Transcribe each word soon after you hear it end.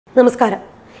നമസ്കാരം.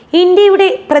 ഇന്ത്യയുടെ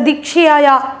പ്രതീക്ഷയായ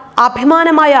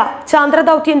അഭിമാനമായ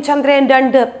ചന്ദ്രദൗത്യം ചന്ദ്രയാൻ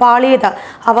 2 പാളിയത്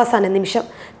അവസാന നിമിഷം.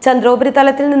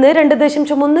 ചന്ദ്രോപരിതലത്തിൽ നിന്ന്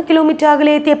 2.1 കിലോമീറ്റർ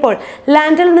അകലെ എത്തിയപ്പോൾ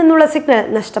ലാൻഡിൽ നിന്നുള്ള സിഗ്നൽ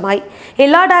നഷ്ടമായി.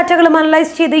 എല്ലാ ഡാറ്റകളും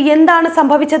അനലൈസ് ചെയ്ത് എന്താണ്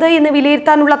സംഭവിച്ചത് എന്ന്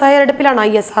വിലയിരുത്താനുള്ള തയ്യാറെടുപ്പിലാണ്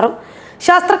ISRO.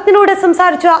 ശാസ്ത്രജ്ഞരോട്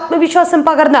സംസാരിച്ച് ആത്മവിശ്വാസം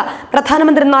പകർന്ന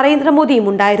പ്രധാനമന്ത്രി നരേന്ദ്രമോദിയും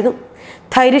ഉണ്ടായിരുന്നു.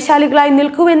 ധൈര്യശാലികളായി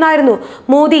നിൽക്കൂ എന്നായിരുന്നു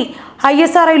മോദി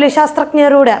ISROയിലെ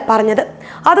ശാസ്ത്രജ്ഞരോട് പറഞ്ഞത്.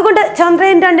 അതുകൊണ്ട്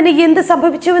ചന്ദ്രയാൻ 2ന് എന്ത്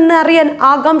സംഭവിച്ചുവെന്ന് അറിയാൻ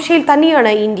ആകാംക്ഷയിൽ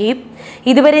തന്നെയാണ് ഇന്ത്യയും.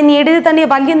 ഇതുവരെ നേടിയത് തന്നെ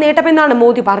വലിയ നേട്ടമെന്നാണ്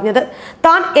മോദി പറഞ്ഞത്.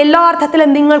 താൻ എല്ലാ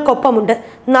അർത്ഥത്തിലും നിങ്ങൾക്കൊപ്പമുണ്ട്,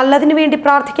 നല്ലതിനു വേണ്ടി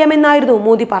പ്രാർത്ഥിക്കാമെന്നായിരുന്നു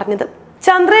മോദി പറഞ്ഞത്.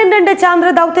 ചന്ദ്രയാൻ 2 ചന്ദ്ര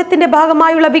ദൗത്യത്തിന്റെ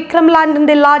ഭാഗമായുള്ള വിക്രം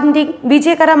ലാൻഡറിന്റെ ലാൻഡിംഗ്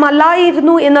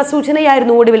വിജയകരമല്ലായിരുന്നു എന്ന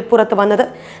സൂചനയായിരുന്നു ഒടുവിൽ പുറത്തു വന്നത്.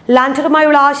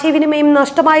 ലാൻഡറുമായുള്ള ആശയവിനിമയം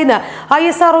നഷ്ടമായെന്ന്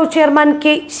ISRO ചെയർമാൻ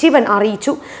K. ശിവൻ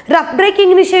അറിയിച്ചു. റഫ്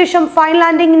ബ്രേക്കിംഗിന് ശേഷം ഫൈൻ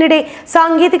ലാൻഡിംഗിനിടെ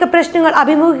സാങ്കേതിക പ്രശ്നങ്ങൾ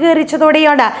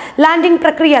അഭിമുഖീകരിച്ചതോടെയാണ് ലാൻഡിംഗ്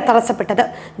പ്രക്രിയ തടസ്സപ്പെട്ടത്.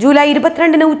 ജൂലൈ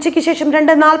 22-ന് ഉച്ചയ്ക്ക് ശേഷം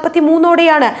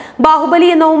 2:43-ഓടെയാണ് ബാഹുബലി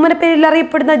എന്ന ഓമനപ്പേരിൽ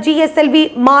അറിയപ്പെടുന്ന GSLV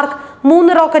മാർക്ക്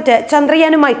 3 റോക്കറ്റ്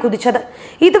ചന്ദ്രയാനുമായി കുതിച്ചത്.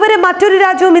 ഇതുവരെ മറ്റൊരു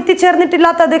രാജ്യവും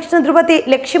എത്തിച്ചേർന്നിട്ടില്ലാത്ത ദക്ഷിണ ധ്രുവത്തെ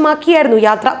ലക്ഷ്യമാക്കിയായിരുന്നു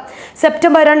യാത്ര.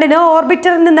 സെപ്റ്റംബർ 2-ന്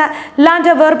ഓർബിറ്ററിൽ നിന്ന്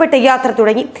ലാൻഡർ വേർപെട്ട് യാത്ര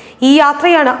തുടങ്ങി. ഈ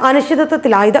യാത്രയാണ്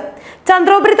അനിശ്ചിതത്വത്തിലായത്.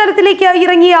 ചന്ദ്രോപരിതലത്തിലേക്ക്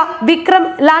ഇറങ്ങിയ വിക്രം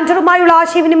ലാൻഡറുമായുള്ള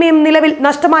ആശയവിനിമയം നിലവിൽ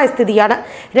നഷ്ടമായ സ്ഥിതിയാണ്.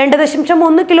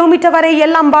 2.1 കിലോമീറ്റർ വരെ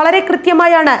എല്ലാം വളരെ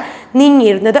കൃത്യമായാണ്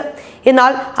നീങ്ങിയിരുന്നത്.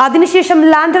 എന്നാൽ അതിനുശേഷം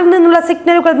ലാൻഡറിൽ നിന്നുള്ള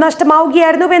സിഗ്നലുകൾ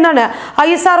നഷ്ടമാവുകയായിരുന്നുവെന്നാണ്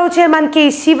ISRO ചെയർമാൻ K.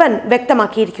 ശിവൻ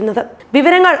വ്യക്തമാക്കിയിരിക്കുന്നത്.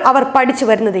 വിവരങ്ങൾ അവർ പഠിച്ചു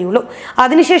വരുന്നതേയുള്ളൂ.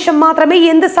 അതിനുശേഷം മാത്രമേ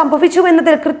എന്ത് സംഭവിച്ചു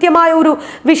എന്നതിൽ കൃത്യമായ ഒരു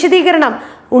വിശദീകരണം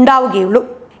ഉണ്ടാവുകയുള്ളൂ.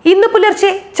 ഇന്ന് പുലർച്ചെ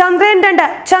ചന്ദ്രയാൻ 2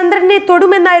 ചന്ദ്രനെ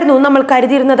തൊടുമെന്നായിരുന്നു നമ്മൾ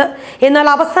കരുതിയിരുന്നത്. എന്നാൽ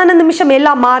അവസാന നിമിഷം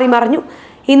എല്ലാം മാറി മറിഞ്ഞു.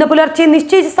 ഇന്ന് പുലർച്ചെ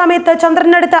നിശ്ചയിച്ച സമയത്ത്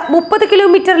ചന്ദ്രനടുത്ത 30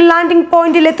 കിലോമീറ്റർ ലാൻഡിംഗ്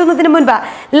പോയിന്റിൽ എത്തുന്നതിന് മുൻപ്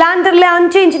ലാൻഡറിലെ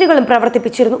 5 എഞ്ചിനുകളും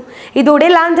പ്രവർത്തിപ്പിച്ചിരുന്നു. ഇതോടെ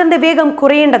ലാൻഡറിന്റെ വേഗം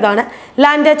കുറയേണ്ടതാണ്.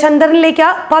 ലാൻഡർ ചന്ദ്രനിലേക്ക്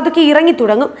പതുക്കെ ഇറങ്ങി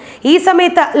തുടങ്ങും. ഈ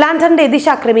സമയത്ത് ലാൻഡറിന്റെ ദിശ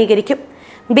ക്രമീകരിക്കും.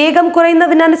 വേഗം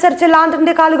കുറയുന്നതിനനുസരിച്ച്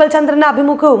ലാൻഡറിന്റെ കാലുകൾ ചന്ദ്രന്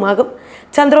അഭിമുഖവുമാകും.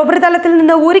 ചന്ദ്രോപരിതലത്തിൽ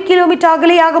നിന്ന് 1 കിലോമീറ്റർ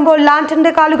അകലെയാകുമ്പോൾ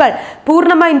ലാൻഡറിന്റെ കാലുകൾ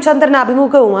പൂർണ്ണമായും ചന്ദ്രന്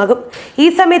അഭിമുഖവുമാകും. ഈ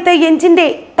സമയത്ത് എഞ്ചിന്റെ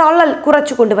തള്ളൽ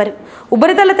കുറച്ചു കൊണ്ടുവരും.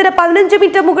 ഉപരിതലത്തിന് 15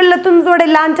 മീറ്റർ മുകളിലെത്തുന്നതോടെ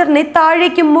ലാൻഡറിനെ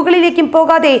താഴേക്കും മുകളിലേക്കും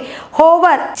പോകാതെ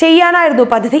ഹോവർ ചെയ്യാനായിരുന്നു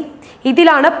പദ്ധതി.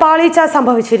 ഇതിലാണ് പാളിച്ച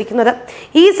സംഭവിച്ചിരിക്കുന്നത്.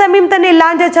 ഈ സമയം തന്നെ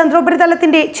ലാൻഡർ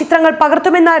ചന്ദ്രോപരിതലത്തിന്റെ ചിത്രങ്ങൾ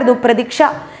പകർത്തുമെന്നായിരുന്നു പ്രതീക്ഷ.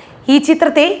 ഈ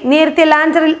ചിത്രത്തെ നേരത്തെ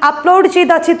ലാൻഡറിൽ അപ്ലോഡ്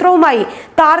ചെയ്ത ചിത്രവുമായി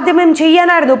താരതമ്യം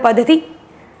ചെയ്യാനായിരുന്നു പദ്ധതി.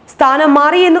 സ്ഥാനം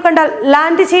മാറി എന്ന് കണ്ടാൽ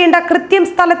ലാൻഡ് ചെയ്യേണ്ട കൃത്യം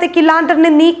സ്ഥലത്തേക്ക്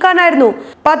ലാൻഡറിനെ നീക്കാനായിരുന്നു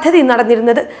പദ്ധതി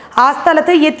നടന്നിരുന്നത്. ആ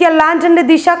സ്ഥലത്ത് എത്തിയ ലാൻഡറിന്റെ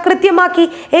ദിശ കൃത്യമാക്കി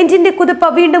എഞ്ചിന്റെ കുതിപ്പ്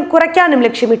വീണ്ടും കുറയ്ക്കാനും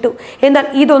ലക്ഷ്യമിട്ടു. എന്നാൽ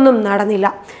ഇതൊന്നും നടന്നില്ല.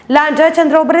 ലാൻഡർ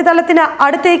ചന്ദ്രോപരിതലത്തിന്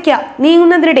അടുത്തേക്ക്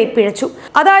നീങ്ങുന്നതിനിടെ പിഴച്ചു.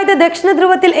 അതായത് ദക്ഷിണ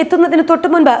ധ്രുവത്തിൽ എത്തുന്നതിന് തൊട്ടു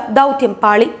മുൻപ് ദൗത്യം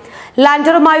പാളി.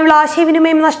 ലാൻഡറുമായുള്ള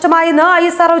ആശയവിനിമയം നഷ്ടമായെന്ന്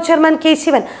ISRO ചെയർമാൻ K.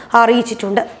 ശിവൻ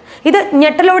അറിയിച്ചിട്ടുണ്ട്. ഇത്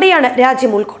ഞെട്ടലോടെയാണ്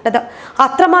രാജ്യം ഉൾക്കൊണ്ടത്.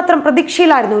 അത്രമാത്രം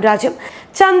പ്രതീക്ഷയിലായിരുന്നു രാജ്യം.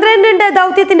 ചന്ദ്രയാൻ 2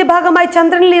 ദൗത്യത്തിന്റെ ഭാഗമായി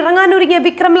ചന്ദ്രനിൽ ഇറങ്ങാനൊരുങ്ങിയ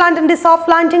വിക്രം ലാൻഡറിന്റെ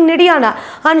സോഫ്റ്റ് ലാൻഡിംഗിനിടെയാണ്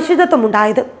അനിശ്ചിതത്വം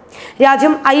ഉണ്ടായത്.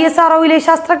 രാജ്യം ISROയിലെ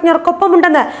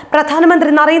ശാസ്ത്രജ്ഞർക്കൊപ്പമുണ്ടെന്ന്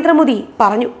പ്രധാനമന്ത്രി നരേന്ദ്രമോദി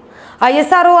പറഞ്ഞു.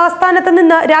 ISRO ആസ്ഥാനത്ത്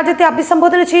നിന്ന് രാജ്യത്തെ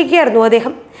അഭിസംബോധന ചെയ്യുകയായിരുന്നു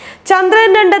അദ്ദേഹം.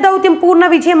 ചന്ദ്രയാൻ 2 ദൗത്യം പൂർണ്ണ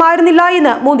വിജയമായിരുന്നില്ല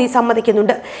എന്ന് മോദി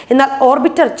സമ്മതിക്കുന്നുണ്ട്. എന്നാൽ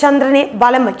ഓർബിറ്റർ ചന്ദ്രനെ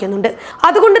വലം വയ്ക്കുന്നുണ്ട്.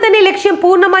 അതുകൊണ്ട് തന്നെ ലക്ഷ്യം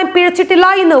പൂർണ്ണമായും പിഴച്ചിട്ടില്ല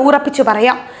എന്ന് ഉറപ്പിച്ചു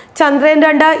പറയാം. ചന്ദ്രയാൻ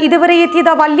 2 ഇതുവരെ എത്തിയത്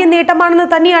വലിയ നേട്ടമാണെന്ന്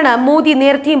തന്നെയാണ് മോദി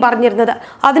നേരത്തെയും പറഞ്ഞിരുന്നത്.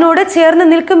 അതിനോട് ചേർന്ന്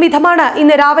നിൽക്കും വിധമാണ്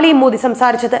ഇന്ന് രാവിലെയും മോദി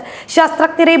സംസാരിച്ചത്.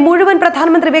 ശാസ്ത്രജ്ഞരെ മുഴുവൻ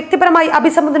പ്രധാനമന്ത്രി വ്യക്തിപരമായി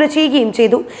അഭിസംബോധന ചെയ്യുകയും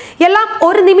ചെയ്തു. എല്ലാം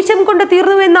ഒരു നിമിഷം കൊണ്ട്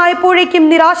തീർന്നുവെന്നായപ്പോഴേക്കും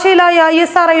നിരാശയിലായ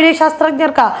ISROയിലെ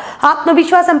ശാസ്ത്രജ്ഞർക്ക്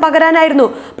ആത്മവിശ്വാസം പകരാനായിരുന്നു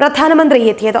പ്രധാനമന്ത്രി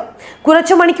എത്തിയത്.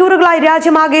 കുറച്ചു മണിക്കൂറുകളായി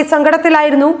രാജ്യമാകെ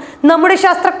സങ്കടത്തിലായിരുന്നു. നമ്മുടെ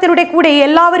ശാസ്ത്രജ്ഞരുടെ കൂടെ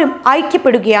എല്ലാവരും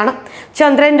ഐക്യപ്പെടുകയാണ്.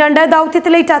 ചന്ദ്രയാൻ 2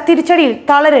 ദൗത്യത്തിലേറ്റ തിരിച്ചടിയിൽ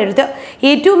തളരരുത്.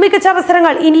 ഏറ്റവും മികച്ച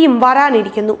അവസരങ്ങൾ ഇനിയും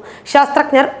വരാനിരിക്കുന്നു.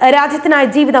 ശാസ്ത്രജ്ഞർ രാജ്യത്തിനായി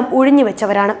ജീവിതം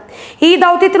ഒഴിഞ്ഞുവെച്ചവരാണ്. ഈ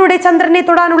ദൗത്യത്തിലൂടെ ചന്ദ്രനെ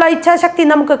തൊടാനുള്ള ഇച്ഛാശക്തി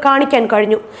നമുക്ക് കാണിക്കാൻ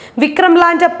കഴിഞ്ഞു. വിക്രം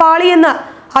ലാൻഡർ പാളിയെന്ന്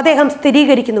അദ്ദേഹം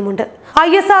സ്ഥിരീകരിക്കുന്നുമുണ്ട്.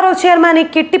 ISRO ചെയർമാനെ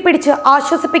കെട്ടിപ്പിടിച്ച്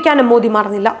ആശ്വസിപ്പിക്കാനും മോദി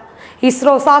മറന്നില്ല.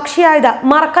 ഇസ്രോ സാക്ഷിയായത്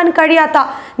മറക്കാൻ കഴിയാത്ത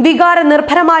വികാര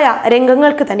നിർഭരമായ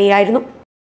രംഗങ്ങൾക്ക് തന്നെയായിരുന്നു.